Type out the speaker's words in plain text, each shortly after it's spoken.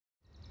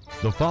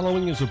The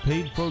following is a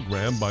paid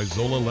program by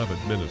Zola Levitt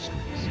Ministries.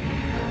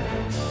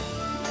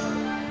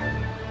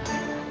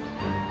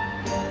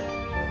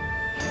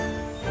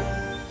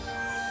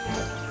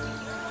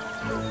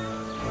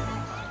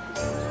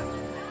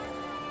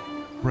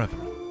 Brethren,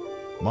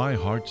 my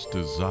heart's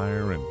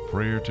desire and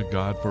prayer to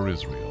God for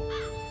Israel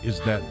is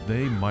that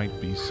they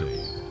might be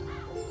saved.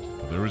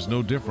 For there is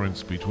no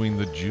difference between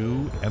the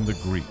Jew and the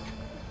Greek,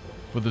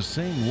 for the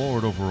same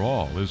Lord over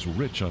all is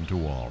rich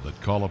unto all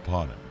that call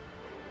upon him.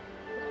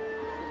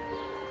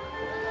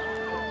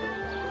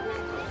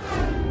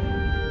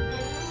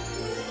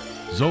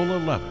 Zola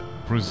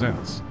Levitt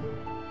presents.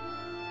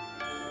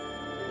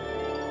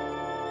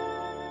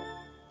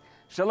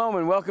 Shalom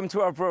and welcome to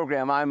our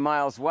program. I'm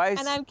Miles Weiss.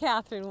 And I'm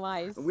Catherine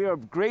Weiss. We are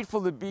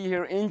grateful to be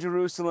here in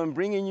Jerusalem,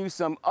 bringing you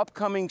some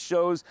upcoming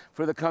shows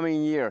for the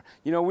coming year.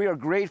 You know, we are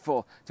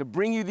grateful to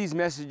bring you these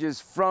messages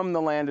from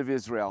the land of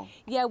Israel.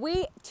 Yeah,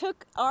 we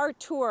took our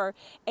tour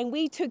and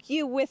we took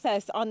you with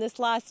us on this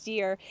last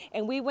year.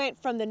 And we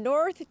went from the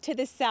north to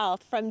the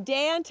south, from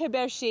Dan to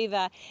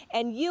Beersheba.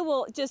 And you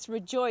will just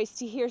rejoice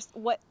to hear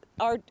what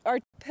our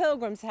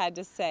pilgrims had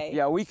to say.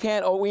 Yeah, we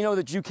know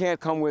that you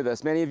can't come with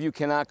us. Many of you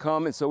cannot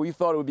come, and so we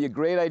thought it would be a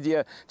great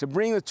idea to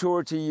bring the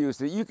tour to you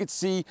so that you could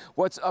see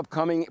what's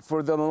upcoming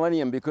for the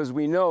millennium, because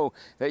we know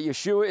that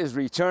Yeshua is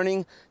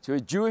returning to a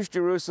Jewish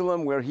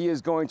Jerusalem where he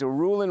is going to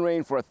rule and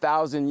reign for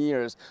 1,000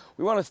 years.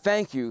 We want to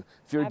thank you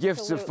for your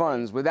gifts of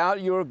funds.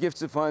 Without your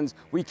gifts of funds,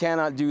 we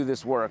cannot do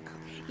this work.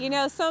 You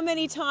know, so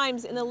many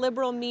times in the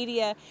liberal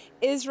media,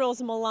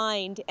 Israel's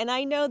maligned, and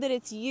I know that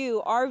it's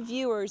you, our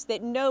viewers,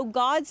 that know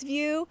God's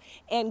view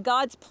and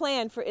God's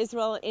plan for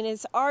Israel, and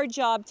it's our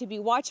job to be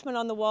watchmen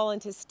on the wall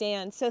and to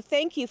stand. So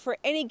thank you for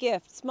any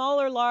gift,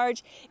 small or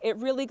large. It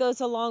really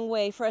goes a long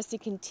way for us to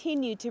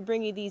continue to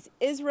bring you these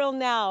Israel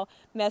Now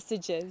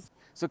messages.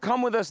 So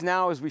come with us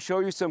now as we show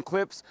you some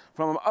clips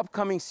from our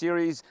upcoming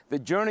series, The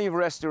Journey of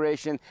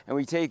Restoration, and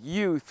we take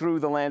you through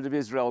the land of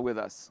Israel with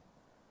us.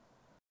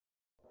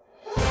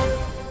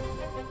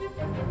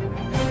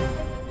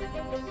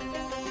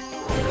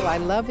 I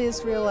love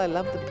Israel, I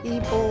love the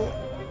people.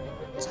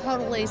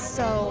 Totally,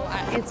 so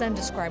it's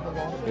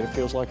indescribable. It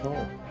feels like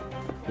home.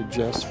 It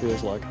just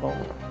feels like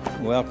home.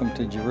 Welcome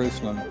to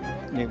Jerusalem.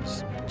 It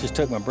just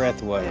took my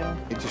breath away.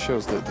 It just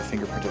shows the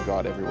fingerprint of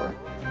God everywhere.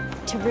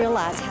 To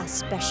realize how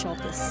special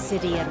this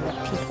city and the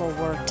people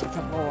were to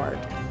the Lord.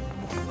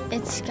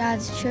 It's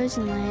God's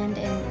chosen land,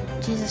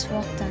 and Jesus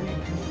walked on it.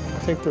 I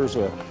think there's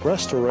a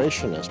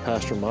restoration, as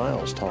Pastor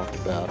Miles talked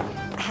about.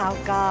 How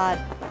God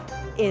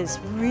is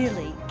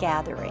really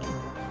gathering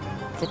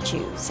the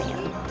Jews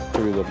in.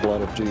 Through the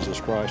blood of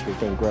Jesus Christ, we've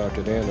been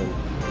grafted in,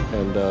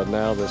 and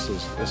now this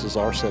is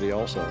our city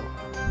also.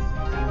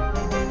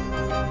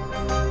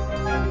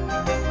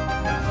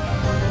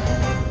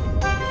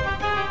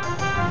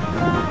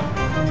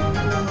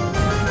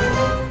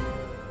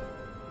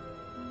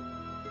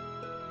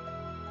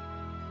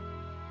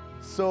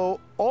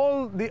 So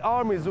all the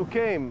armies who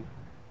came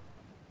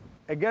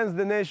against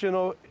the nation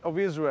of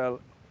Israel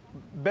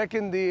back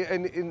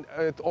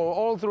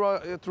all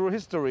through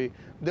history,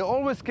 they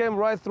always came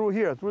right through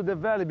here, through the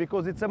valley,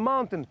 because it's a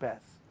mountain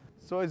pass.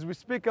 So as we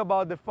speak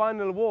about the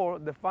final war,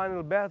 the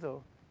final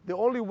battle, the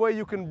only way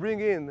you can bring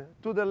in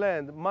to the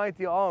land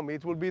mighty army,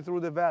 it will be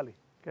through the valley,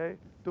 okay?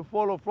 To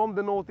follow from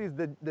the northeast,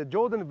 the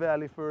Jordan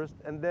Valley first,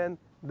 and then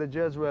the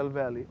Jezreel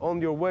Valley,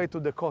 on your way to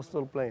the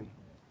coastal plain.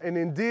 And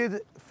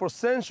indeed, for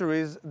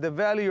centuries, the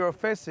valley you're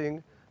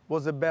facing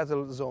was a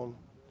battle zone.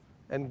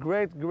 And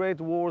great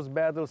wars,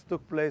 battles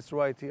took place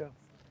right here.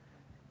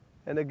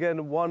 And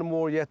again, one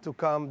more yet to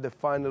come, the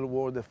final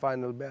war, the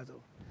final battle.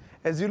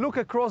 As you look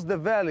across the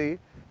valley,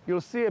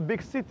 you'll see a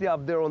big city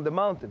up there on the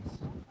mountains.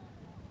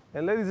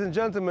 And ladies and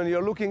gentlemen,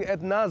 you're looking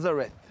at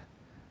Nazareth,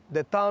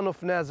 the town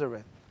of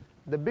Nazareth,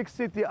 the big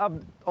city up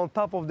on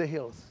top of the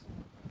hills.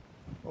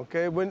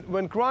 Okay,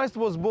 when Christ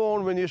was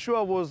born, when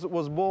Yeshua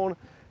was born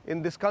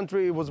in this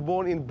country, he was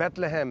born in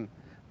Bethlehem,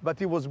 but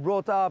he was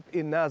brought up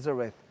in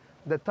Nazareth,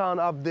 the town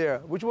up there,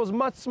 which was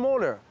much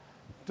smaller.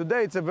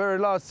 Today it's a very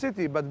large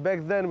city, but back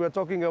then we're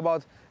talking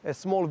about a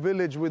small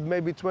village with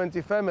maybe 20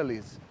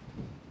 families.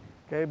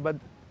 Okay, but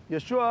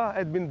Yeshua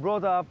had been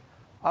brought up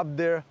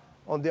there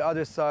on the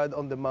other side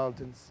on the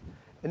mountains.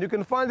 And you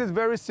can find it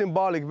very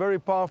symbolic, very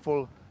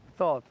powerful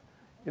thought.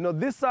 You know,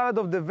 this side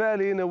of the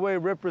valley in a way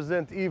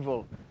represents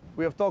evil.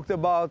 We have talked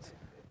about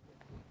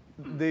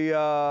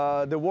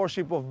the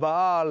worship of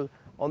Baal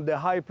on the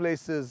high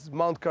places,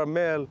 Mount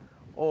Carmel,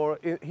 or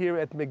here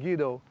at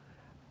Megiddo.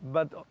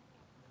 But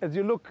as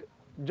you look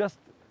just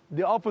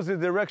the opposite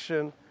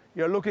direction,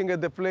 you're looking at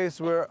the place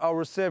where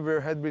our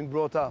Savior had been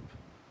brought up.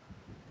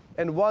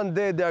 And one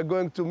day they are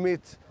going to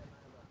meet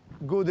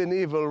good and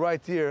evil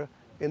right here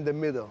in the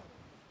middle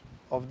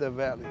of the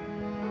valley.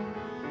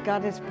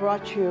 God has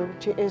brought you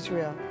to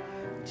Israel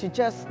to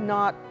just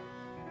not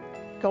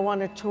go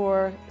on a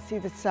tour, see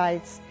the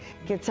sights,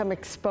 get some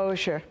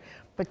exposure,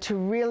 but to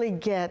really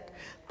get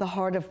the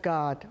heart of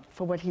God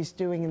for what he's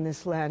doing in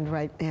this land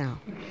right now.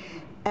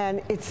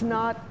 And it's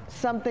not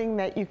something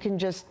that you can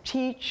just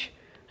teach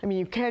I mean,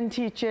 you can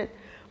teach it,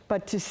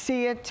 but to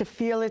see it, to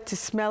feel it, to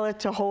smell it,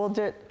 to hold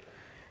it,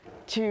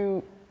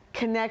 to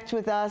connect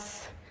with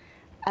us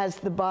as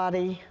the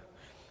body,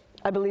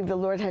 I believe the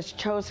Lord has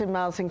chosen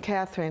Miles and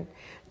Catherine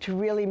to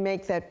really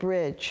make that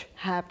bridge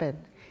happen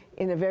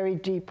in a very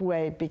deep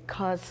way,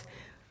 because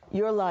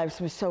your lives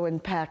were so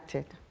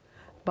impacted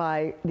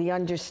by the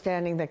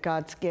understanding that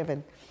God's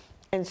given.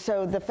 And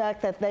so the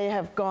fact that they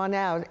have gone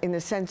out, in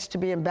a sense, to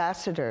be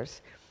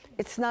ambassadors,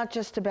 it's not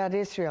just about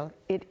Israel.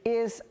 It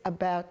is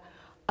about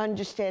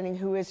understanding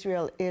who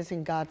Israel is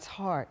in God's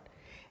heart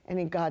and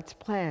in God's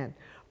plan.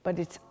 But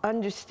it's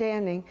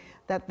understanding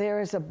that there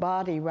is a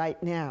body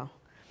right now.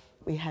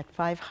 We had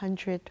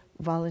 500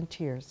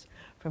 volunteers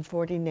from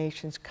 40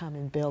 nations come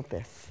and build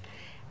this.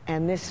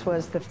 And this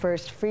was the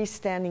first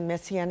freestanding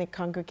Messianic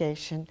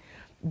congregation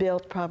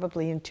built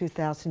probably in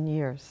 2,000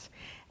 years.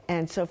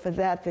 And so for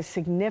that, the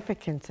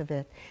significance of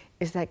it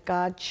is that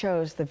God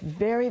chose the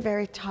very,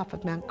 very top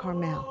of Mount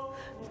Carmel.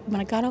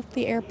 When I got off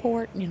the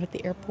airport, at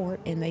the airport,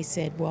 and they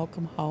said,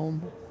 "Welcome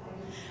home,"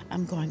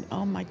 I'm going,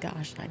 oh my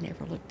gosh, I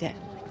never looked at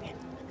it like that.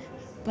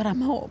 But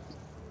I'm home.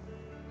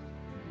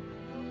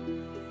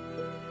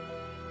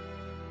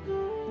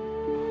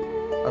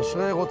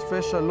 אשרי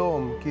רודפי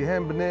שלום, כי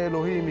הם בני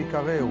אלוהים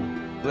יקראו.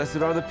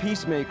 Blessed are the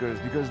peacemakers,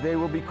 because they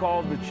will be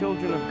called the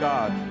children of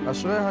God.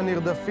 אשרי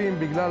הנרדפים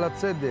בגלל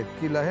הצדק,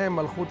 כי להם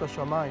מלכות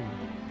השמיים.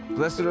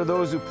 Blessed are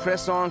those who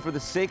press on for the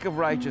sake of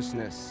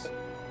righteousness.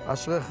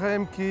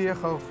 אשריכם כי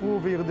יחרפו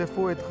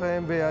וירדפו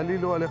אתכם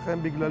ויעלילו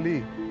עליכם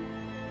בגללי.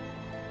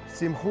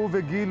 שמחו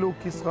וגילו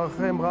כי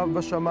שכרכם רב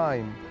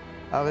בשמיים,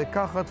 הרי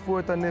כך רדפו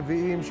את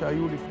הנביאים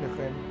שהיו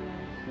לפניכם.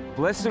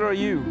 Blessed are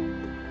you,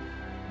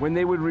 when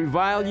they would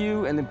revile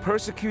you and then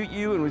persecute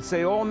you and would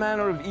say all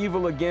manner of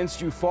evil against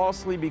you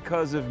falsely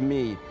because of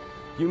me.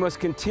 You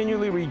must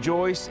continually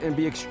rejoice and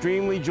be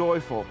extremely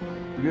joyful,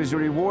 because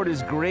your reward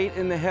is great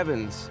in the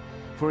heavens.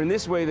 For in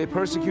this way they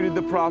persecuted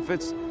the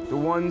prophets, the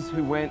ones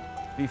who went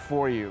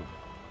before you.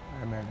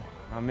 Amen.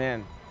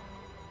 Amen.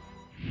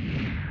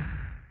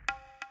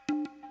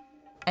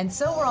 And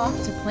so we're off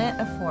to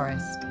plant a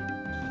forest.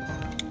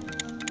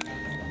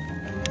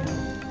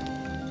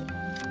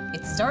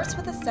 It starts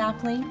with a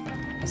sapling,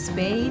 a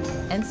spade,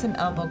 and some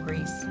elbow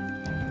grease.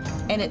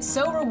 And it's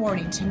so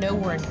rewarding to know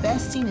we're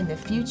investing in the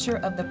future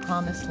of the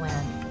Promised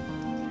Land.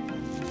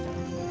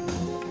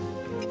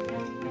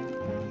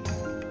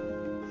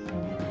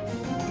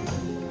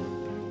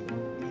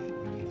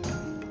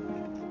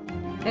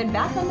 Then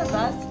back on the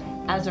bus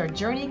as our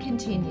journey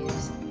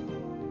continues.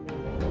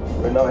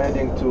 We're now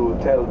heading to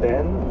Tel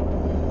Dan,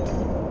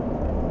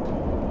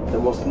 the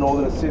most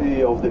northern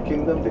city of the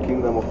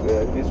kingdom of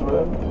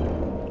Israel.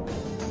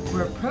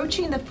 We're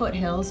approaching the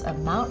foothills of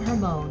Mount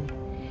Hermon.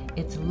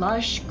 It's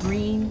lush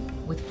green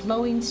with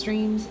flowing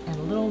streams and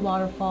little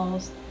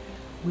waterfalls.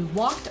 We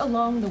walked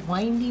along the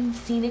winding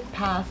scenic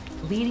path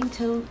leading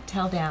to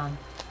Tel Dan,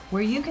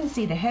 where you can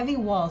see the heavy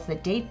walls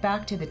that date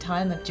back to the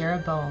time of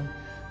Jeroboam,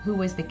 who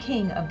was the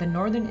king of the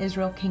northern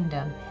Israel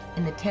kingdom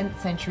in the 10th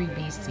century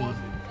BC.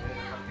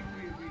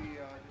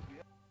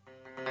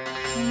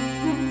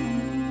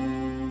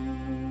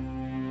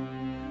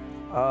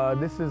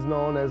 This is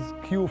known as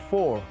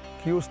Q4.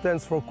 Q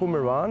stands for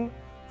Qumran,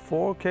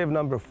 4, cave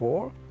number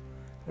 4.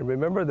 And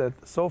remember that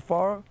so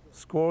far,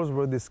 scrolls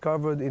were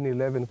discovered in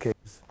 11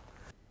 caves.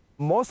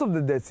 Most of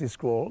the Dead Sea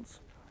Scrolls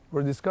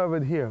were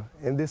discovered here,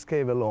 in this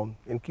cave alone,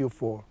 in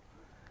Q4.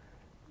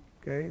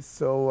 Okay,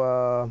 so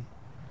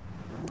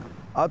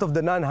out of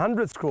the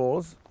 900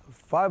 scrolls,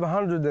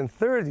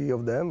 530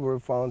 of them were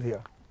found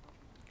here.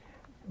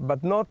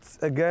 But not,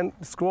 again,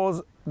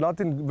 scrolls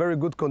not in very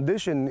good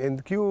condition. In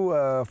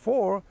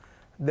Q4,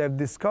 they've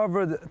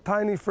discovered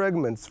tiny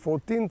fragments,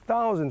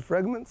 14,000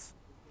 fragments.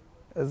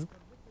 As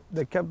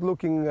they kept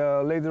looking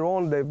later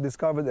on, they've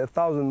discovered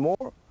 1,000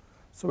 more.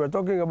 So we're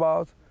talking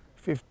about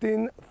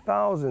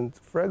 15,000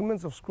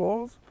 fragments of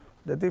scrolls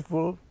that if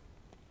we'll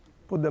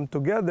put them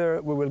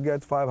together, we will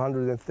get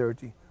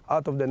 530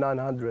 out of the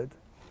 900.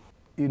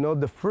 You know,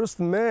 the first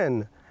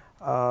man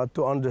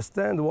to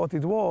understand what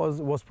it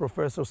was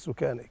Professor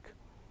Sukenik.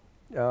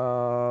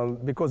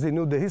 Because he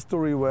knew the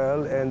history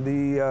well, and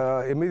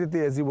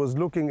immediately as he was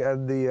looking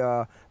at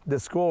the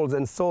scrolls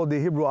and saw the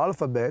Hebrew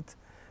alphabet,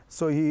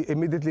 so he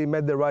immediately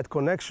made the right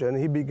connection.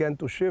 He began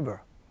to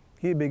shiver.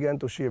 He began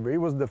to shiver. He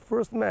was the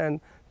first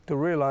man to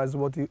realize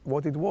what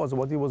he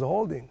was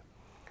holding.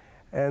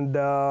 And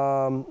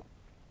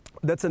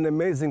that's an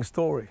amazing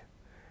story,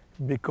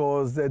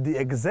 because the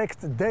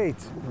exact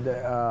date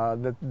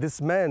that this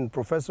man,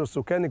 Professor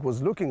Sukenik,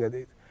 was looking at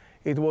it,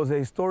 it was a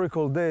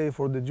historical day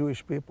for the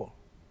Jewish people.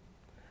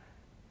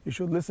 You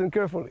should listen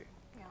carefully.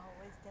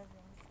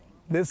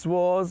 This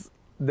was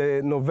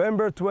the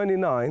November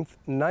 29th,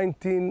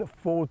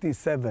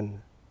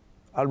 1947.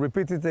 I'll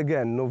repeat it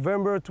again,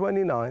 November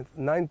 29th,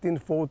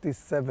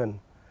 1947.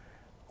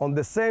 On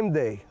the same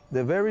day,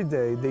 the very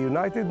day, the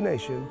United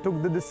Nations took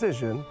the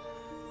decision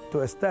to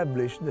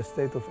establish the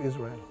State of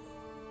Israel,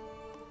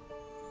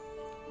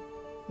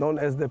 known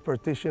as the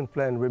Partition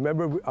Plan.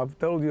 Remember, I've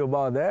told you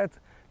about that.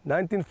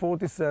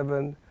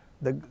 1947,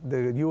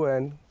 the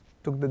UN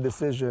took the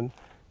decision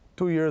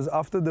 2 years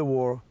after the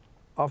war,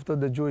 after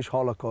the Jewish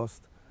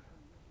Holocaust,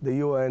 the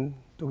UN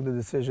took the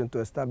decision to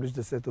establish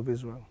the State of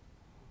Israel.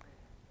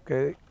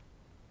 Okay?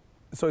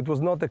 So it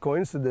was not a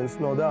coincidence,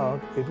 no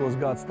doubt. It was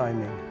God's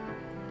timing.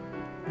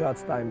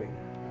 God's timing.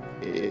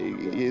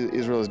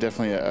 Israel is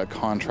definitely a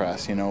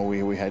contrast. You know,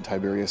 we had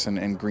Tiberias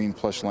and green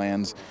plush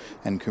lands,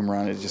 and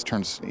Qumran, it just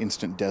turns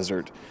instant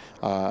desert.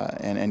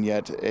 And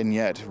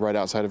yet, right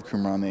outside of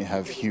Qumran, they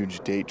have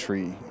huge date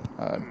tree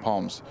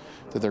palms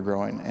that they're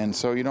growing. And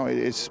so, you know,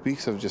 it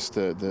speaks of just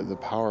the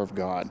power of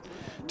God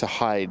to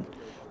hide,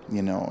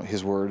 you know,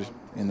 His word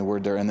in the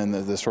word there. And then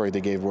the story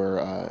they gave where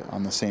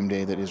on the same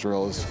day that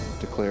Israel is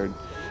declared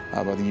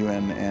by the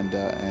UN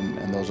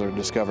and those are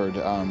discovered,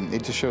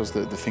 it just shows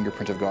the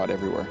fingerprint of God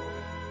everywhere.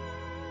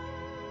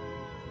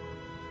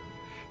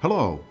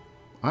 Hello,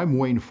 I'm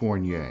Wayne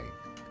Fournier,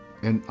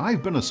 and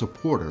I've been a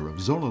supporter of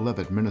Zola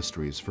Levitt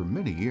Ministries for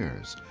many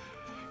years.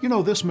 You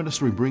know, this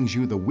ministry brings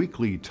you the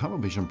weekly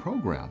television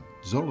program,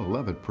 Zola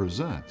Levitt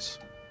Presents,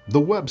 the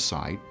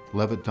website,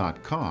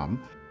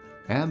 levitt.com,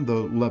 and the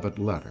Levitt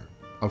Letter,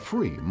 a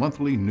free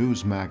monthly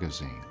news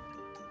magazine.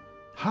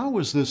 How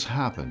has this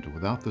happened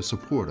without the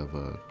support of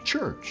a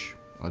church,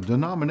 a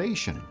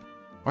denomination,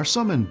 or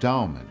some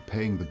endowment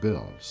paying the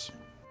bills?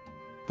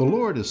 The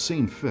Lord has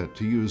seen fit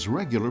to use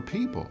regular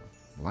people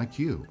like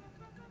you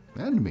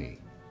and me.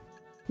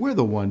 We're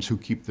the ones who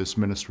keep this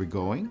ministry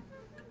going.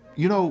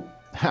 You know,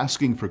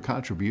 asking for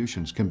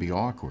contributions can be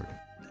awkward,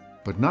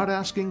 but not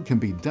asking can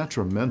be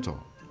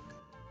detrimental.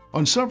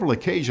 On several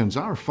occasions,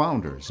 our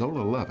founder,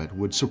 Zola Levitt,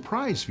 would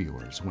surprise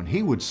viewers when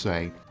he would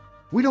say,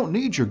 "We don't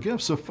need your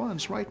gifts of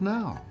funds right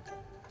now.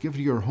 Give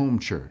to your home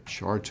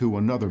church or to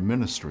another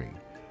ministry.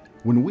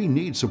 When we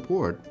need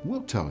support,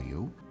 we'll tell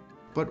you,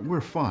 but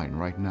we're fine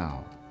right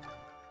now."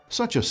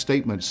 Such a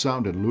statement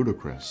sounded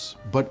ludicrous,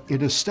 but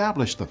it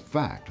established the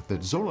fact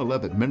that Zola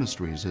Levitt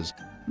Ministries is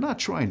not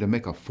trying to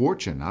make a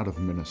fortune out of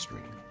ministry.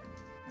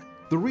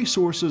 The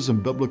resources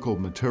and biblical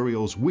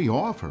materials we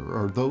offer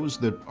are those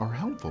that are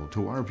helpful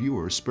to our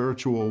viewers'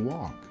 spiritual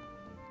walk.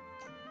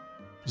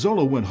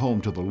 Zola went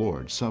home to the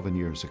Lord 7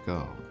 years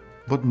ago,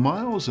 but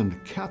Miles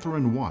and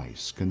Catherine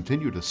Weiss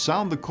continue to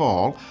sound the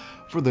call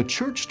for the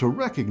church to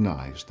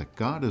recognize that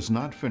God is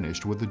not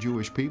finished with the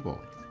Jewish people,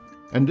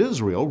 and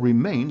Israel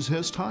remains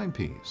His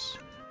timepiece.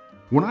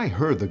 When I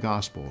heard the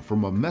gospel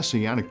from a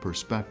Messianic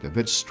perspective,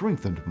 it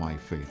strengthened my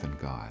faith in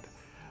God,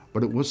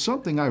 but it was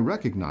something I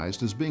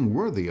recognized as being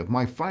worthy of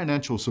my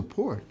financial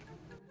support.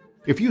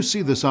 If you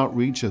see this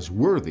outreach as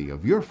worthy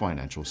of your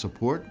financial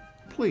support,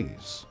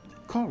 please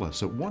call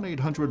us at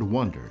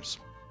 1-800-WONDERS.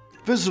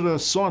 Visit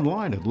us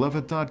online at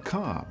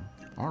levitt.com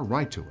or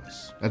write to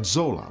us at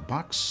Zola,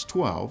 Box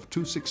 12,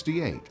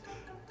 268,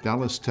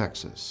 Dallas,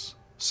 Texas,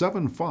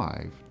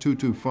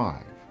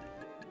 75225.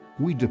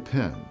 We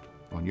depend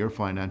on your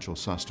financial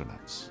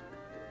sustenance.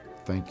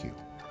 Thank you.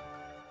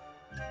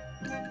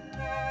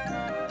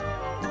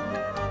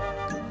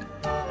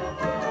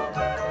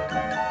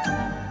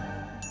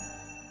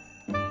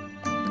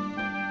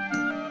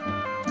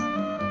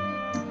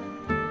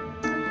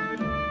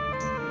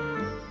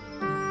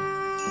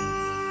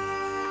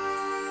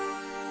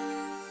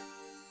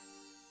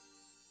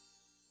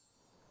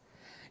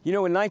 You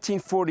know, in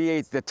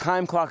 1948, the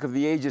time clock of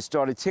the ages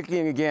started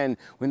ticking again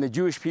when the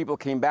Jewish people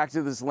came back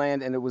to this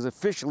land and it was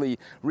officially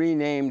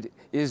renamed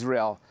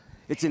Israel.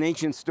 It's an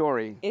ancient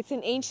story. It's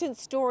an ancient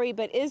story,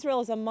 but Israel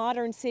is a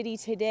modern city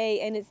today,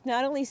 and it's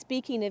not only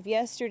speaking of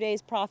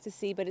yesterday's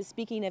prophecy, but it's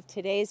speaking of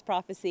today's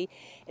prophecy.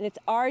 And it's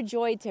our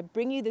joy to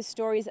bring you the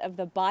stories of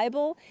the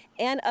Bible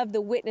and of the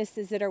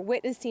witnesses that are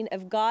witnessing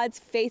of God's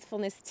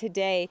faithfulness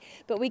today.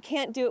 But we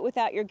can't do it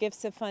without your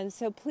gifts of funds,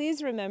 so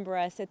please remember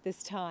us at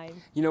this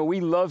time. You know, we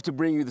love to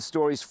bring you the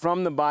stories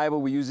from the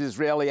Bible. We use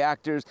Israeli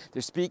actors.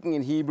 They're speaking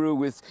in Hebrew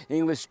with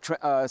English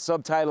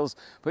subtitles.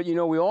 But, you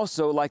know, we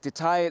also like to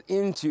tie it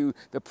into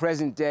the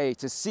present day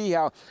to see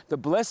how the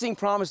blessing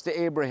promised to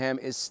Abraham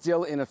is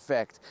still in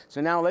effect. So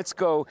now let's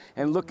go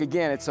and look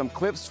again at some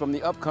clips from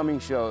the upcoming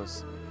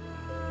shows.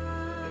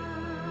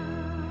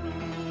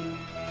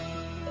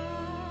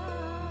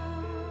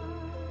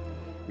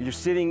 You're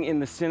sitting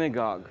in the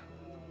synagogue.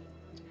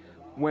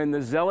 When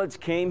the Zealots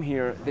came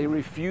here, they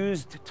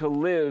refused to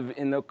live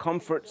in the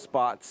comfort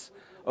spots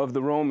of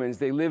the Romans.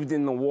 They lived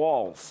in the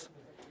walls.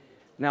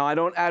 Now, I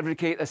don't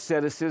advocate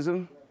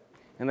asceticism,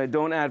 and I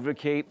don't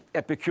advocate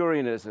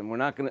Epicureanism. We're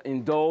not going to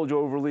indulge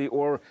overly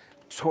or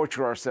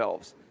torture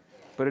ourselves.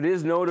 But it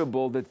is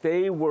notable that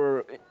it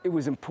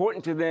was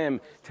important to them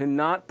to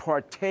not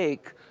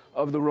partake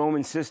of the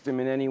Roman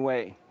system in any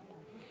way.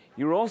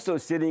 You're also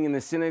sitting in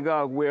the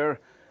synagogue where,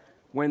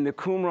 when the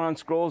Qumran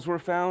scrolls were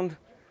found,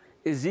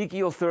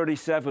 Ezekiel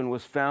 37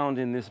 was found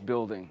in this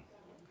building.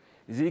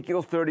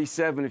 Ezekiel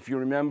 37, if you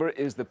remember,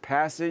 is the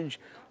passage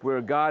where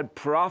God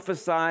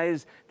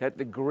prophesies that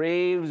the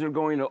graves are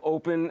going to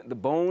open, the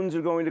bones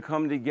are going to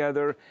come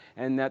together,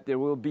 and that there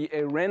will be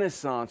a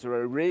renaissance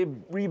or a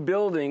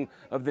rebuilding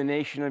of the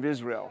nation of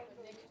Israel.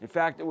 In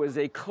fact, it was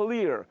a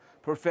clear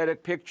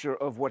prophetic picture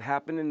of what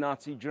happened in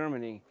Nazi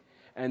Germany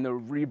and the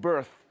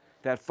rebirth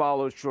that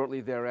followed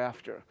shortly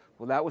thereafter.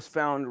 Well, that was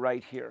found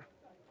right here.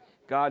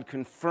 God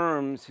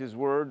confirms his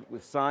word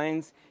with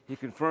signs. He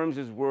confirms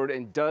his word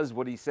and does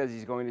what he says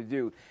he's going to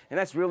do. And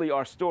that's really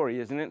our story,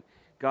 isn't it?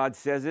 God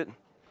says it,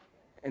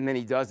 and then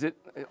he does it.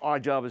 Our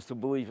job is to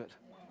believe it,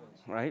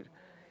 right?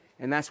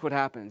 And that's what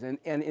happens. And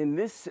in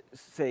this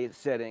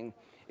setting,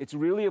 it's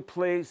really a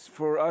place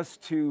for us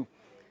to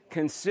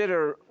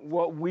consider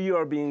what we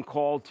are being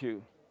called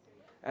to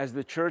as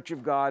the Church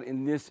of God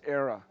in this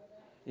era,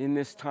 in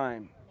this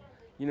time.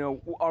 You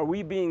know, are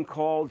we being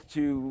called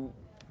to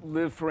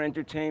live for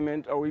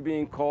entertainment? Are we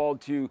being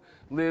called to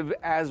live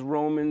as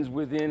Romans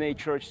within a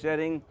church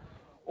setting?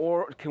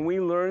 Or can we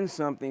learn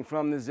something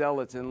from the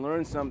zealots and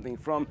learn something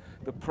from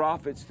the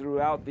prophets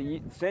throughout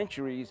the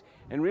centuries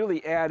and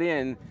really add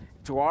in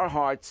to our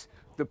hearts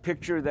the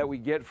picture that we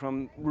get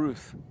from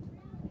Ruth?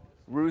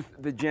 Ruth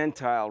the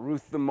Gentile,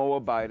 Ruth the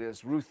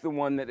Moabitess, Ruth the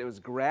one that was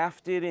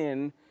grafted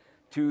in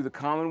to the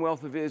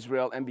Commonwealth of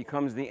Israel and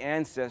becomes the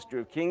ancestor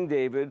of King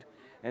David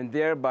and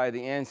thereby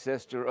the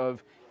ancestor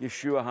of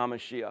Yeshua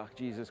HaMashiach,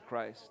 Jesus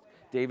Christ,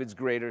 David's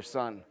greater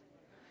son.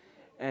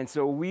 And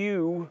so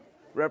you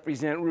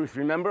represent Ruth.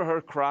 Remember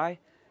her cry?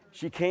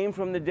 She came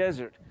from the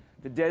desert.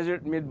 The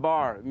desert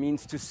midbar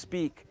means to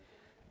speak.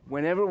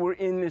 Whenever we're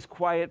in this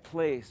quiet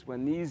place,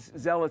 when these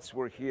zealots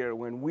were here,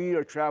 when we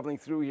are traveling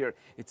through here,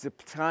 it's a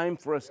time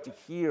for us to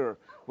hear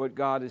what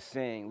God is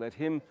saying. Let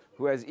him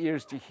who has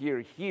ears to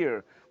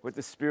hear what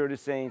the Spirit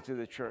is saying to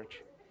the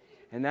church.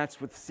 And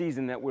that's what the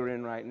season that we're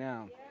in right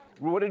now.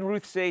 What did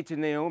Ruth say to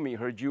Naomi,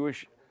 her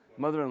Jewish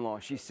mother-in-law?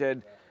 She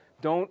said,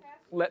 "Don't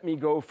let me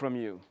go from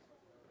you.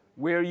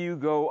 Where you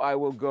go, I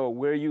will go.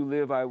 Where you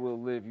live, I will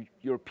live.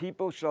 Your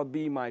people shall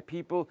be my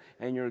people,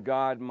 and your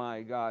God,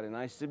 my God." And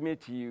I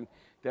submit to you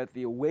that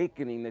the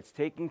awakening that's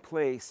taking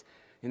place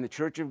in the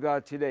Church of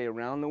God today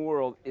around the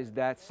world is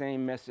that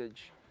same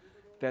message.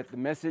 That the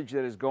message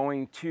that is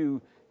going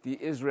to the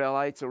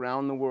Israelites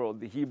around the world,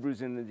 the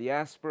Hebrews in the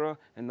diaspora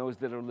and those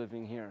that are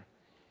living here,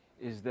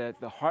 is that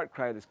the heart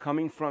cry that's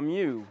coming from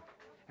you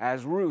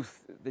as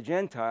Ruth, the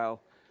Gentile,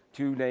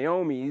 to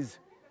Naomi's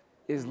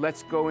is,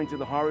 let's go into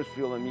the harvest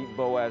field and meet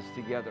Boaz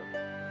together.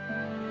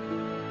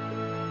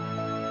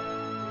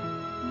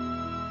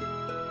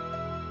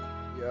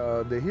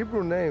 The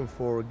Hebrew name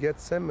for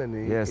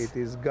Gethsemane, yes, it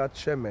is Gat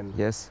Shemen.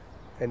 Yes.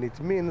 And it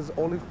means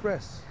olive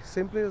press,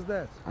 simply as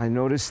that. I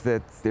noticed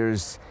that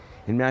there's,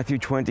 in Matthew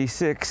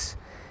 26,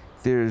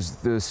 there's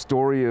the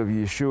story of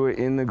Yeshua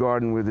in the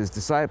garden with his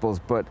disciples,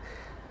 but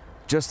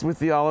just with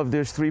the olive,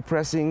 there's 3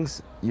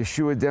 pressings.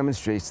 Yeshua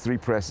demonstrates 3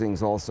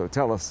 pressings also.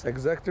 Tell us.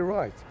 Exactly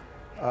right.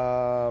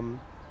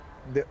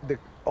 The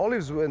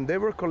olives, when they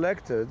were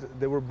collected,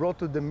 they were brought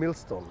to the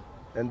millstone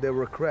and they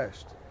were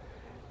crushed.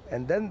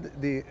 And then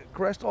the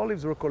crushed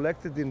olives were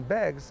collected in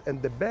bags,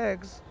 and the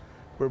bags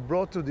were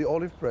brought to the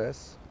olive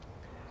press.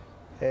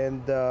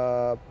 And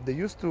they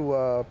used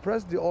to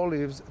press the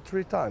olives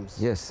 3 times.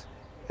 Yes.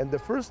 And the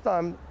first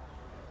time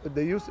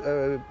they used,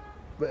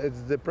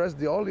 they pressed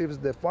the olives,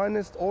 the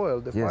finest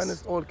oil,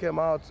 finest oil came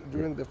out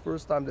during the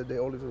first time that the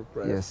olives were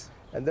pressed. Yes.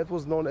 And that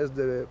was known as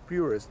the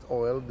purest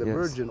oil, the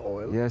virgin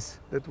oil. Yes.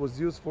 That was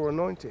used for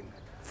anointing.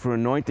 For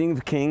anointing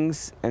the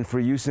kings and for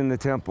use in the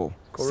temple.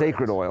 Correct.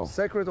 Sacred oil.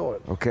 Sacred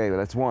oil. Okay,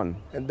 that's one.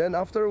 And then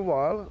after a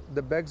while,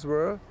 the bags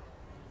were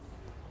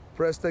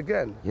pressed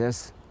again.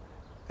 Yes.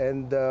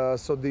 And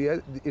so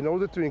in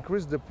order to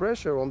increase the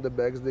pressure on the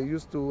bags, they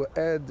used to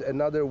add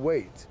another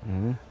weight.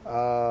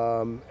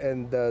 Mm-hmm.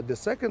 And the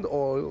second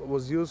oil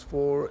was used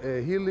for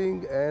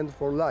healing and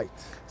for light.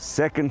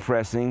 Second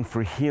pressing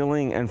for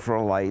healing and for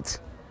light.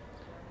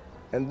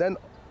 And then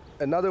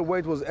another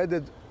weight was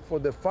added for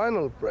the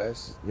final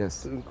press,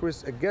 yes, to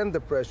increase again the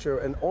pressure,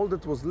 and all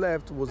that was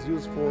left was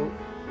used for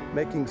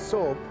making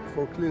soap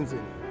for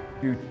cleansing.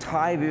 You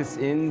tie this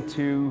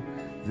into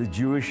the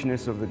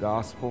Jewishness of the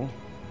gospel.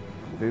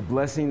 The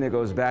blessing that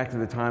goes back to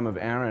the time of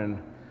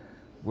Aaron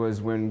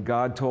was when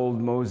God told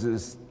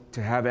Moses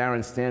to have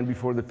Aaron stand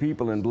before the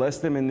people and bless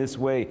them in this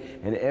way.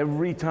 And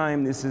every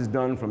time this is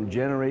done from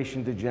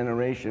generation to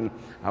generation,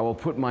 I will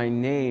put my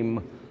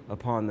name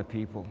upon the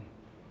people.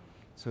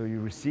 So you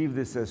receive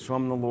this as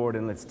from the Lord,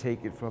 and let's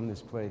take it from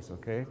this place,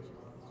 okay?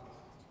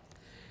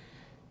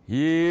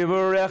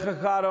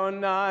 Yivarecha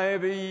Adonai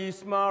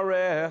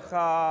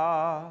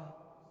v'yismarecha,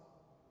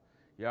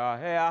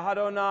 Yaheh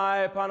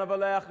Adonai panav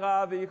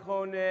alecha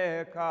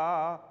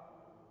v'choneka,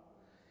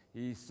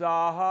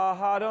 Yisah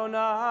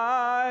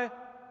Adonai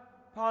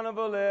panav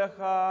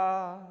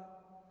alecha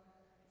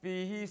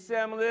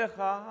v'hisem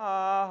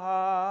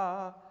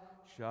lecha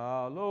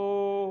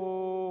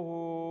shalom.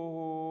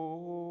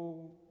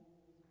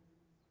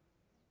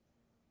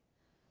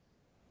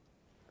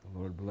 The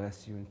Lord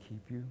bless you and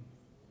keep you.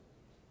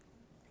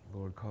 The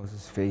Lord cause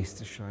his face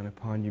to shine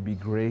upon you, be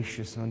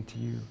gracious unto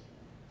you.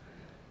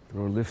 The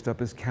Lord lift up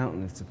his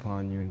countenance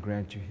upon you and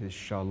grant you his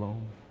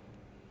shalom.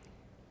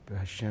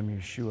 B'Hashem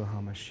Yeshua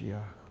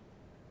HaMashiach.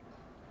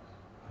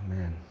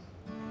 Amen.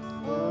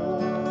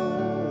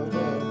 Oh,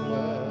 the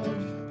blood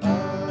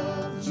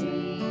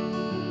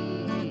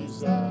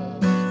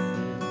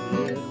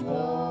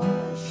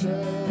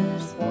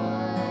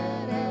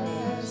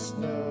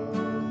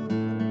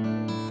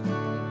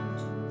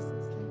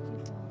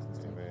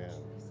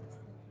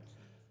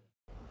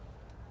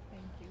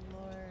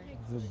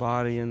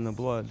body and the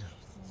blood.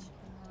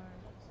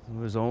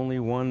 There was only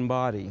one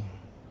body,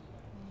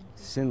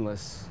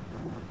 sinless,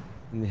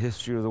 in the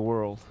history of the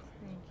world.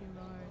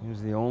 It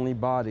was the only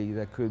body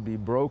that could be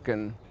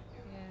broken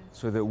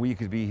so that we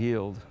could be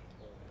healed.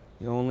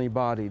 The only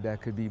body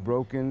that could be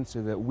broken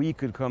so that we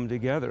could come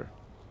together.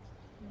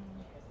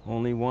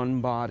 Only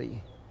one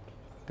body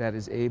that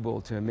is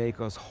able to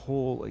make us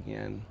whole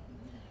again,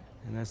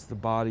 and that's the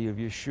body of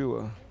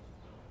Yeshua.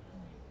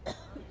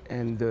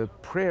 And the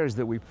prayers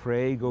that we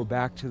pray go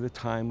back to the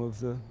time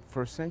of the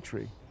first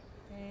century.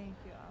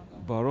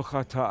 Baruch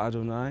atah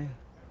Adonai,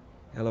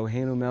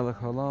 Eloheinu melech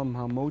haolam,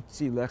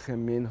 hamotzi lechem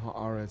min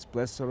haaretz.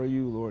 Blessed are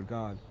you, Lord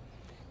God,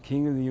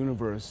 King of the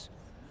universe,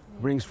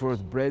 brings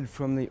forth bread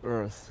from the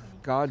earth.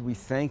 God, we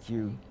thank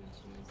you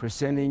for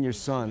sending your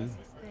Son.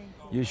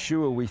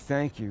 Yeshua, we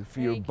thank you for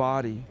your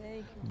body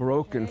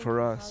broken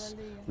for us.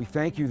 We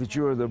thank you that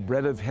you are the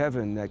bread of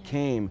heaven that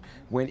came,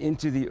 went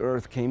into the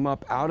earth, came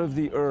up out of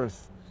the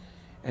earth,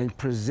 and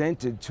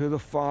presented to the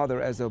Father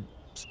as a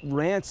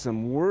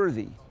ransom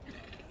worthy.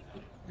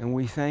 And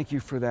we thank you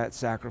for that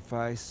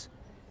sacrifice.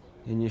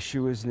 In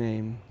Yeshua's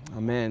name,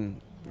 amen.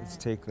 Let's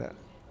take that.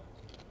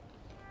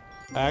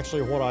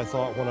 Actually, what I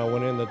thought when I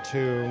went in the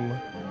tomb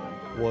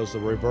was the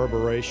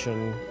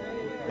reverberation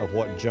of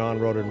what John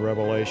wrote in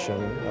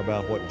Revelation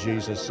about what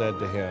Jesus said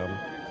to him.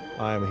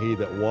 I am he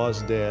that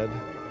was dead,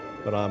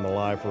 but I'm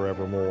alive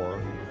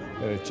forevermore.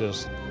 And it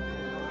just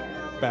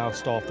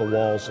bounced off the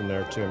walls in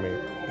there to me,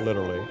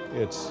 literally.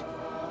 It's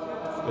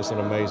an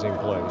amazing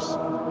place.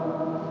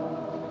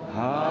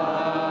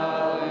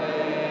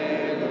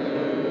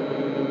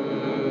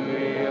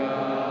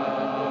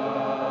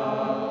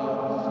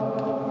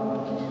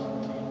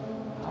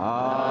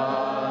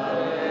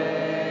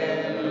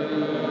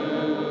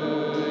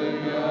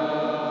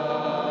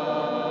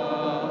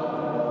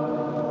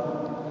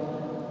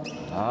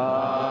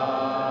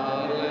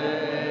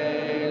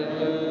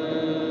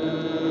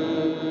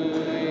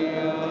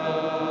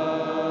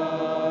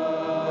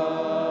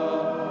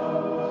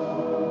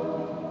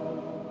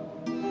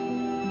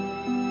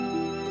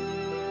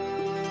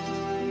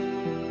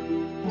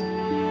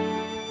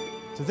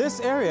 This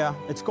area,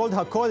 it's called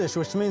HaKodesh,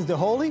 which means the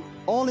holy.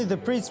 Only the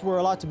priests were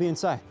allowed to be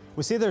inside.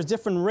 We see there's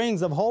different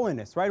rings of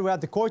holiness, right? We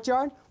have the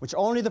courtyard, which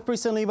only the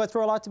priests and Levites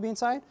were allowed to be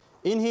inside.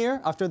 In here,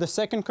 after the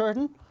second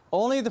curtain,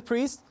 only the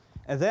priest.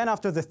 And then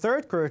after the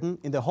third curtain,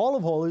 in the Hall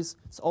of Holies,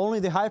 it's only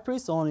the high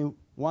priest, only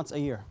once a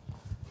year.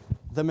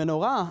 The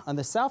menorah on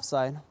the south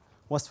side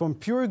was from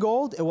pure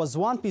gold. It was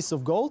one piece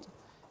of gold,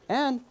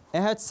 and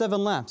it had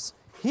 7 lamps.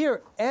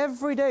 Here,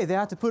 every day, they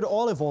had to put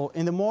olive oil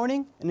in the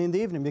morning and in the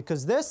evening,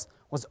 because this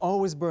was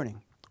always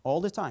burning, all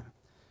the time.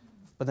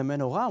 But the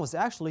menorah was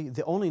actually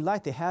the only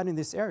light they had in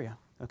this area,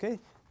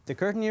 okay? The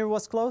curtain here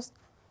was closed.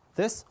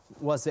 This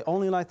was the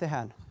only light they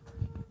had.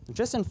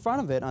 Just in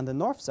front of it, on the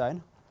north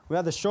side, we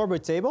have the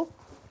showbread table,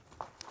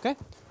 okay?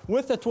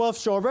 With the 12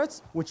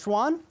 showbreads, which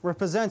one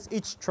represents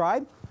each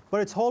tribe,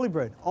 but it's holy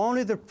bread.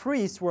 Only the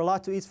priests were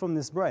allowed to eat from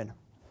this bread.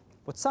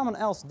 But someone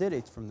else did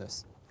eat from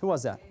this. Who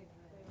was that?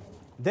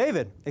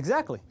 David,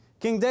 exactly.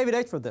 King David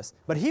ate from this.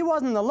 But he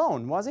wasn't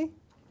alone, was he?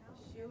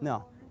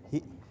 No.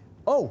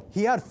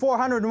 He had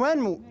 400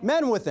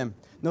 men with him.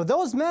 Now,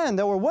 those men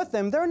that were with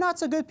him, they're not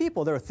so good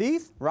people. They're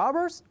thieves,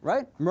 robbers,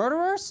 right?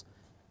 Murderers,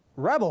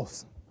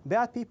 rebels,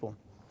 bad people.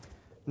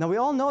 Now, we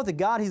all know that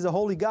God, He's a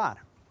holy God.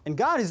 And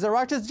God is the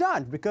righteous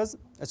judge because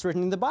it's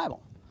written in the Bible.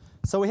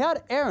 So we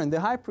had Aaron, the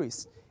high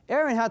priest.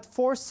 Aaron had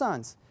 4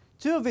 sons.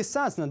 2 of his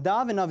sons,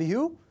 Nadav and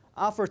Avihu,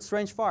 offered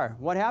strange fire.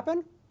 What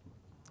happened?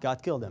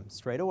 God killed them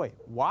straight away.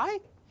 Why?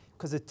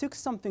 Because it took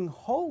something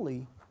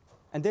holy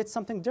and did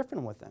something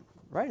different with them,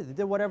 right? They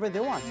did whatever they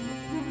wanted.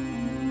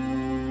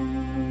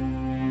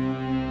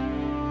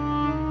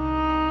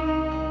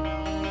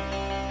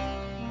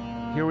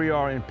 Here we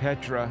are in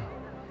Petra.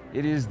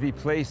 It is the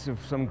place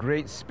of some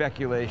great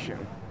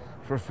speculation,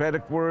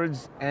 prophetic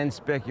words and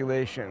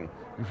speculation.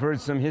 We've heard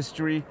some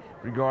history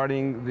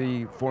regarding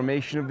the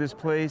formation of this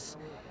place,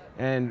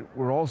 and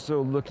we're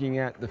also looking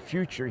at the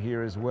future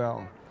here as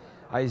well.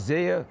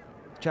 Isaiah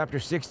chapter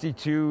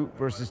 62,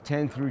 verses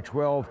 10 through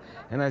 12,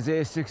 and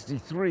Isaiah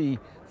 63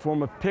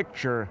 form a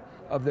picture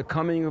of the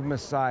coming of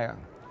Messiah.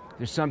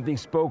 There's something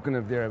spoken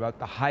of there about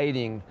the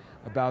hiding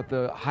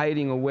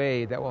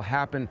away that will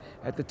happen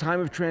at the time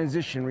of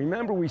transition.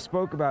 Remember, we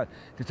spoke about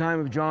the time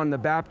of John the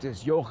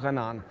Baptist,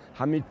 Yochanan,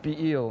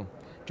 Hamitpi'il,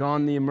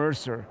 John the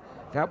Immerser.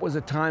 That was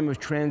a time of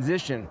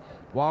transition.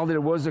 While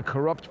there was a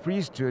corrupt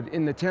priesthood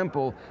in the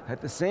temple, at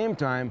the same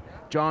time,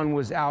 John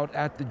was out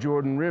at the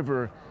Jordan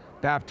River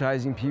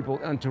baptizing people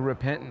unto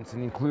repentance,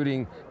 and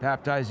including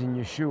baptizing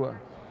Yeshua.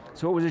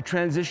 So it was a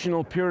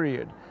transitional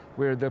period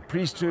where the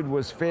priesthood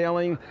was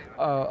failing,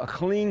 a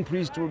clean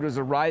priesthood was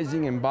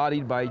arising,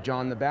 embodied by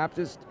John the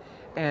Baptist,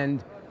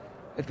 and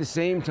at the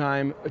same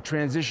time, a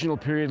transitional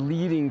period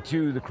leading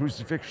to the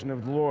crucifixion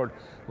of the Lord.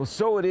 Well,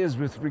 so it is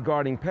with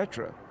regarding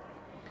Petra.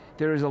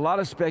 There is a lot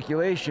of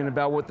speculation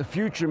about what the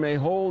future may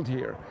hold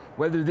here,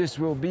 whether this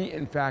will be,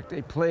 in fact,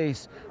 a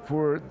place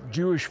for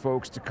Jewish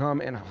folks to come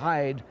and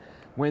hide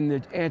when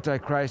the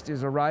Antichrist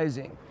is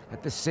arising.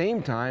 At the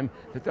same time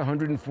that the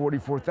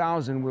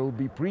 144,000 will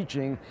be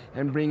preaching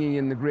and bringing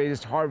in the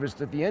greatest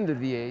harvest at the end of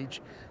the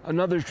age,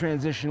 another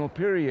transitional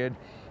period,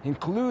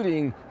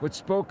 including what's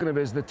spoken of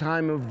as the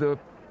time of the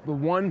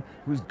one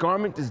whose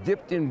garment is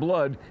dipped in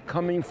blood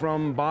coming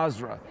from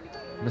Basra,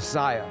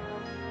 Messiah.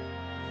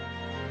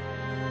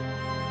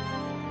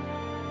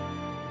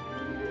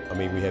 I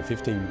mean, we have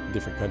 15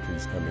 different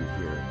countries coming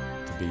here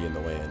to be in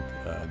the land,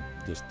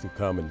 just to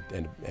come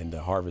and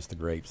to harvest the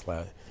grapes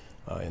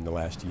in the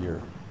last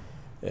year.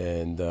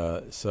 And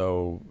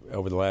so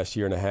over the last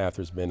year and a half,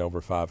 there's been over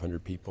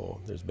 500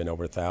 people. There's been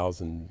over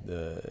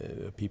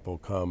 1,000 people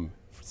come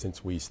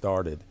since we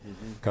started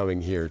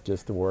coming here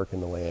just to work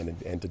in the land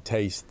and to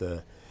taste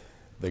the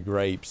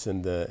grapes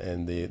and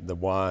the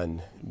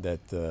wine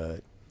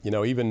that, you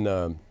know,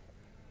 even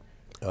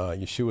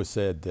Yeshua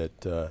said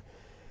that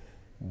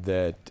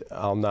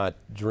I'll not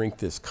drink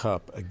this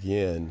cup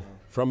again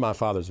from my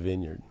Father's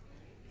vineyard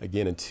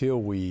again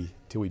until we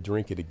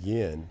drink it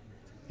again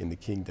in the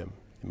kingdom,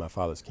 in my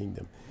Father's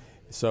kingdom.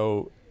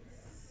 So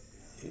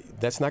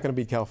that's not going to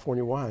be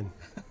California wine.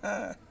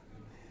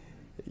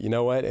 You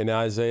know what? And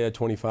Isaiah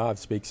 25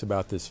 speaks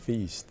about this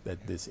feast,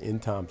 this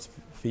end times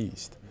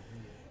feast.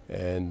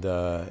 And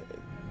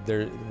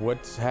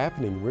what's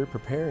happening, we're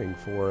preparing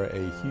for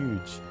a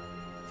huge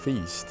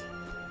feast.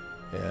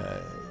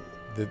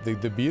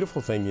 The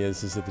beautiful thing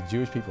is that the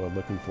Jewish people are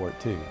looking for it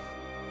too.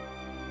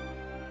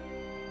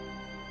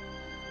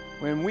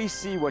 When we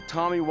see what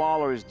Tommy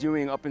Waller is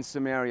doing up in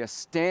Samaria,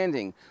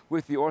 standing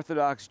with the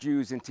Orthodox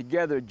Jews, and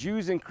together,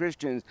 Jews and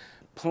Christians,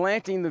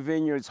 planting the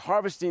vineyards,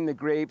 harvesting the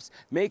grapes,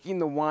 making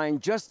the wine,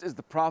 just as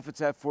the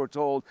prophets have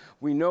foretold,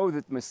 we know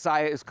that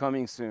Messiah is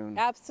coming soon.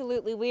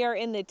 Absolutely. We are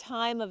in the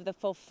time of the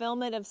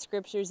fulfillment of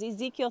scriptures.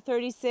 Ezekiel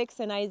 36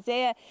 and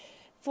Isaiah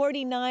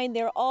 49,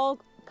 they're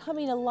all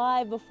coming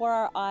alive before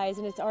our eyes,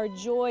 and it's our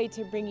joy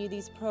to bring you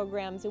these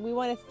programs. And we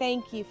want to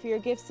thank you for your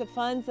gifts of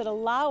funds that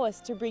allow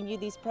us to bring you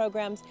these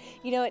programs.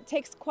 You know, it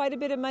takes quite a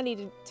bit of money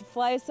to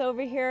fly us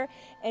over here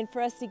and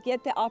for us to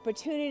get the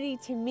opportunity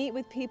to meet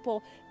with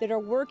people that are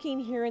working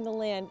here in the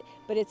land,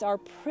 but it's our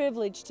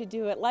privilege to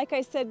do it. Like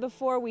I said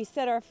before, we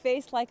set our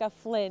face like a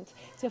flint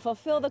to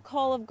fulfill the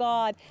call of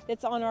God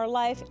that's on our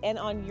life and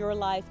on your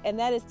life, and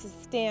that is to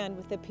stand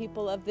with the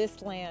people of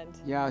this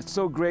land. Yeah, it's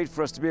so great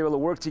for us to be able to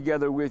work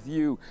together with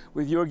you,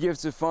 with your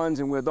gifts of funds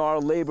and with our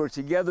labor.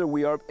 Together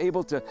we are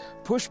able to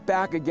push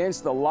back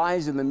against the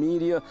lies in the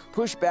media,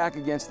 push back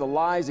against the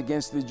lies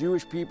against the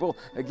Jewish people,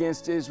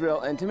 against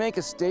Israel, and to make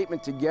a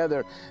statement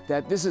together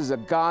that this is a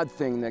God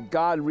thing, that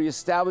God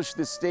reestablished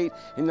this state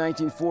in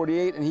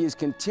 1948, and He is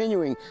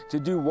continuing to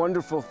do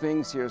wonderful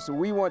things here. So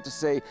we want to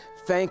say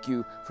thank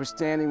you for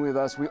standing with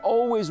us. We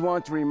always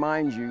want to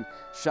remind you,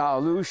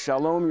 Sha'alu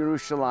Shalom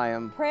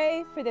Yerushalayim.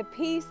 Pray for the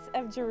peace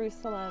of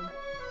Jerusalem.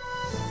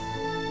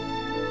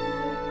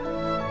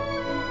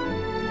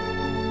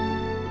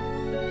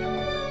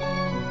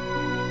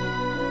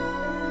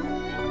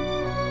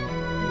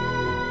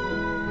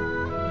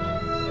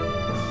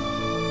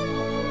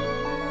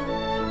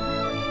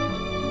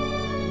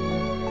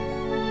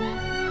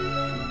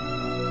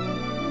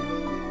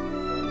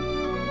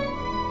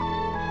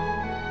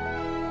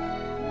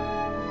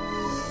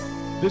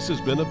 This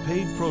has been a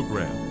paid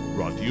program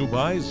brought to you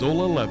by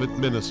Zola Levitt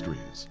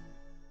Ministries.